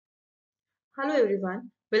Hello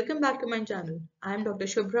everyone, welcome back to my channel. I am Dr.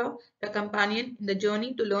 Shubhra, the companion in the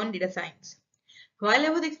journey to learn data science. While I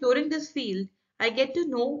was exploring this field, I get to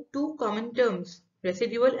know two common terms,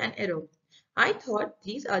 residual and error. I thought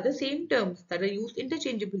these are the same terms that are used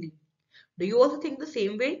interchangeably. Do you also think the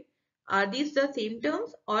same way? Are these the same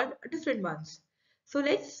terms or different ones? So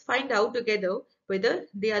let's find out together whether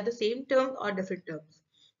they are the same terms or different terms.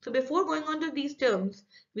 So before going on to these terms,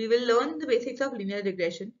 we will learn the basics of linear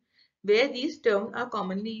regression, where these terms are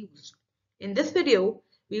commonly used. In this video,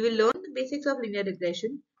 we will learn the basics of linear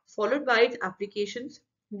regression, followed by its applications.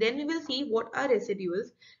 Then we will see what are residuals,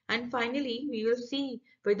 and finally we will see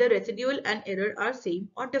whether residual and error are same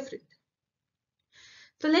or different.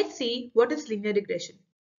 So let's see what is linear regression.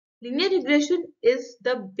 Linear regression is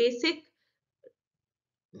the basic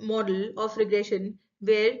model of regression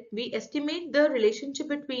where we estimate the relationship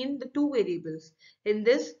between the two variables. In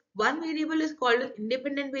this, one variable is called as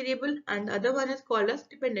independent variable and the other one is called as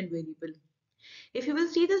dependent variable. If you will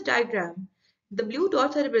see this diagram, the blue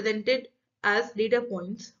dots are represented as data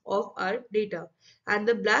points of our data, and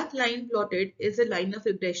the black line plotted is a line of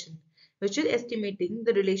regression, which is estimating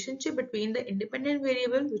the relationship between the independent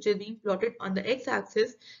variable, which is being plotted on the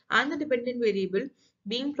x-axis, and the dependent variable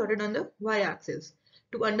being plotted on the y-axis.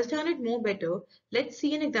 To understand it more better, let's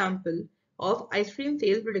see an example of ice cream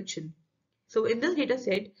sales prediction. So in this data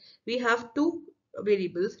set, we have two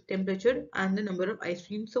variables, temperature and the number of ice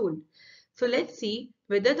cream sold. So let's see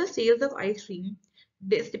whether the sales of ice cream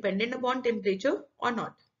is dependent upon temperature or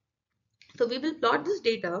not. So we will plot this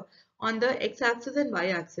data on the x-axis and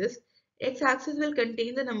y-axis. X-axis will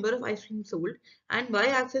contain the number of ice cream sold and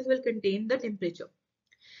y-axis will contain the temperature.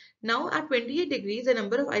 Now at 28 degrees, the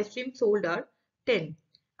number of ice cream sold are 10.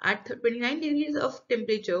 At 29 degrees of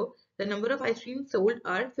temperature, the number of ice cream sold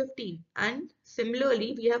are 15. And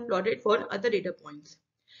similarly, we have plotted for other data points.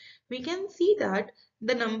 We can see that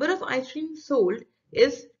the number of ice cream sold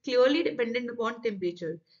is clearly dependent upon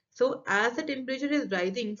temperature. So as the temperature is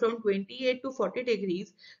rising from 28 to 40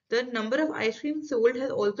 degrees, the number of ice cream sold has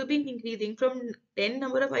also been increasing from 10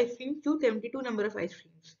 number of ice creams to 72 number of ice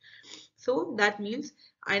creams. So that means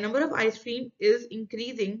a number of ice cream is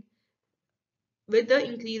increasing with the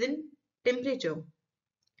increase in temperature.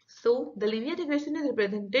 So the linear regression is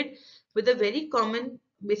represented with a very common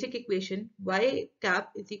basic equation y cap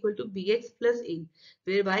is equal to bx plus a,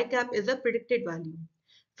 where y cap is a predicted value.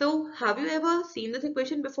 So have you ever seen this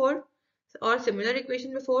equation before or similar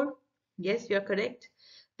equation before? Yes, you are correct.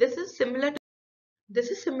 This is similar to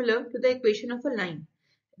the equation of a line.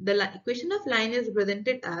 The equation of line is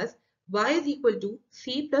represented as y is equal to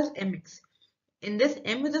c plus mx. In this,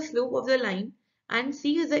 m is the slope of the line and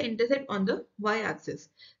c is the intercept on the y-axis.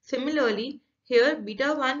 Similarly, here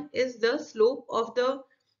beta 1 is the slope of the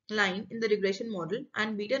line in the regression model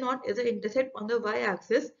and beta naught is the intercept on the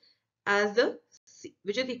y-axis as the c,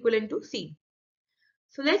 which is equivalent to c.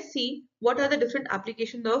 So let's see what are the different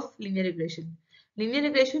applications of linear regression. Linear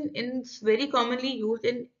regression is very commonly used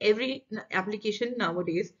in every application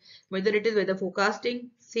nowadays, whether it is weather forecasting,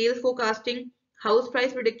 sales forecasting, house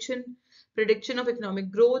price prediction, prediction of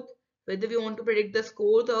economic growth, whether we want to predict the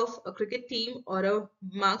scores of a cricket team or a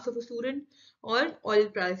marks of a student, or oil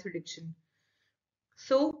price prediction.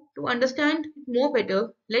 So to understand more better,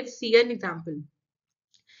 let's see an example.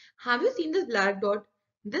 Have you seen this black dot?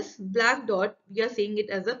 This black dot, we are saying it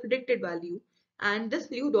as a predicted value, and this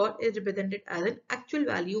blue dot is represented as an actual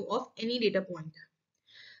value of any data point.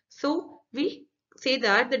 So we say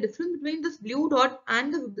that the difference between this blue dot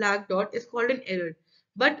and the black dot is called an error.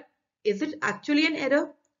 But is it actually an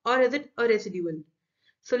error or is it a residual?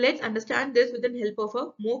 So let's understand this with the help of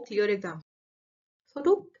a more clear example. So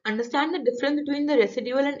to understand the difference between the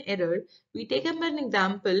residual and error, we take up an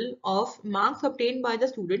example of marks obtained by the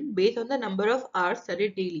student based on the number of hours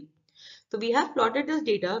studied daily. So we have plotted this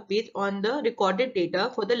data based on the recorded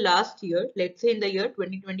data for the last year, let's say in the year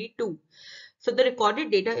 2022. So the recorded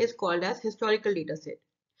data is called as historical data set.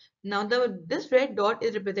 Now this red dot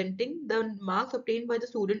is representing the marks obtained by the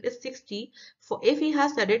student is 60 for if he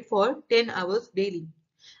has studied for 10 hours daily.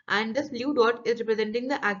 And this blue dot is representing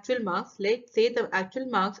the actual marks. Let's say the actual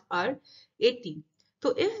marks are 80.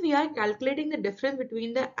 So if we are calculating the difference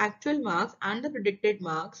between the actual marks and the predicted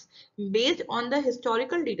marks based on the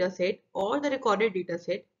historical data set or the recorded data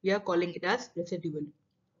set, we are calling it as residual.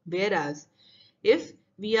 Whereas if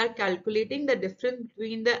we are calculating the difference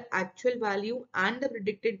between the actual value and the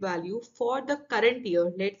predicted value for the current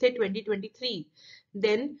year, let's say 2023,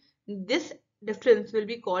 then this difference will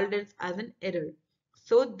be called as an error.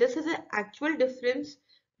 So this is an actual difference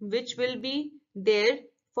which will be there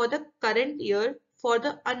for the current year for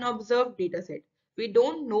the unobserved data set. We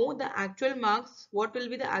don't know the actual marks, what will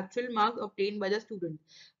be the actual marks obtained by the student.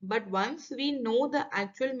 But once we know the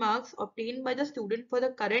actual marks obtained by the student for the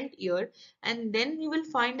current year, and then we will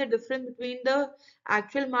find the difference between the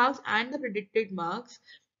actual marks and the predicted marks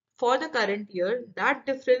for the current year, that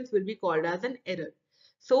difference will be called as an error.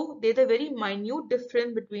 So there's a very minute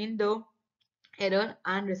difference between the error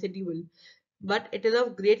and residual, but it is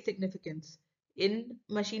of great significance in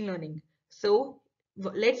machine learning. So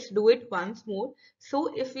let's do it once more.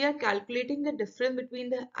 So if we are calculating the difference between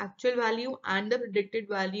the actual value and the predicted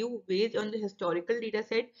value based on the historical data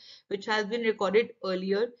set which has been recorded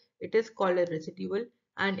earlier, it is called a residual.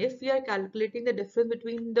 And if we are calculating the difference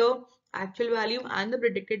between the actual value and the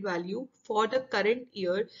predicted value for the current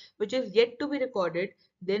year which is yet to be recorded,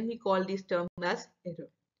 then we call these terms as error.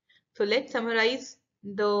 So let's summarize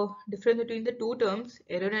the difference between the two terms,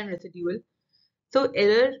 error and residual. So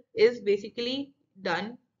error is basically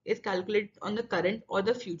is calculated on the current or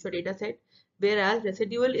the future data set, whereas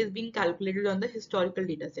residual is being calculated on the historical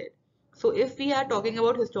data set. So if we are talking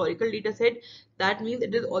about historical data set, that means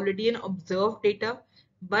it is already an observed data,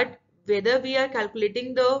 but whether we are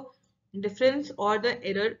calculating the difference or the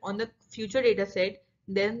error on the future data set,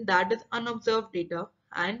 then that is unobserved data,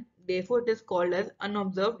 and therefore it is called as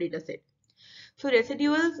unobserved data set. So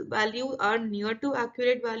residuals value are near to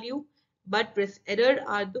accurate value, but error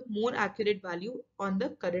are the more accurate value on the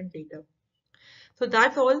current data. So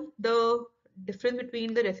that's all the difference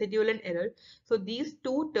between the residual and error. So these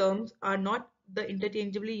two terms are not the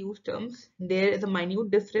interchangeably used terms. There is a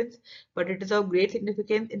minute difference, but it is of great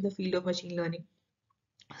significance in the field of machine learning.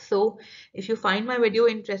 So if you find my video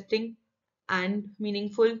interesting and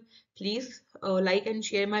meaningful, please like and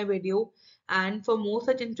share my video. And for more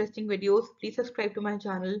such interesting videos, please subscribe to my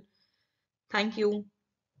channel. Thank you.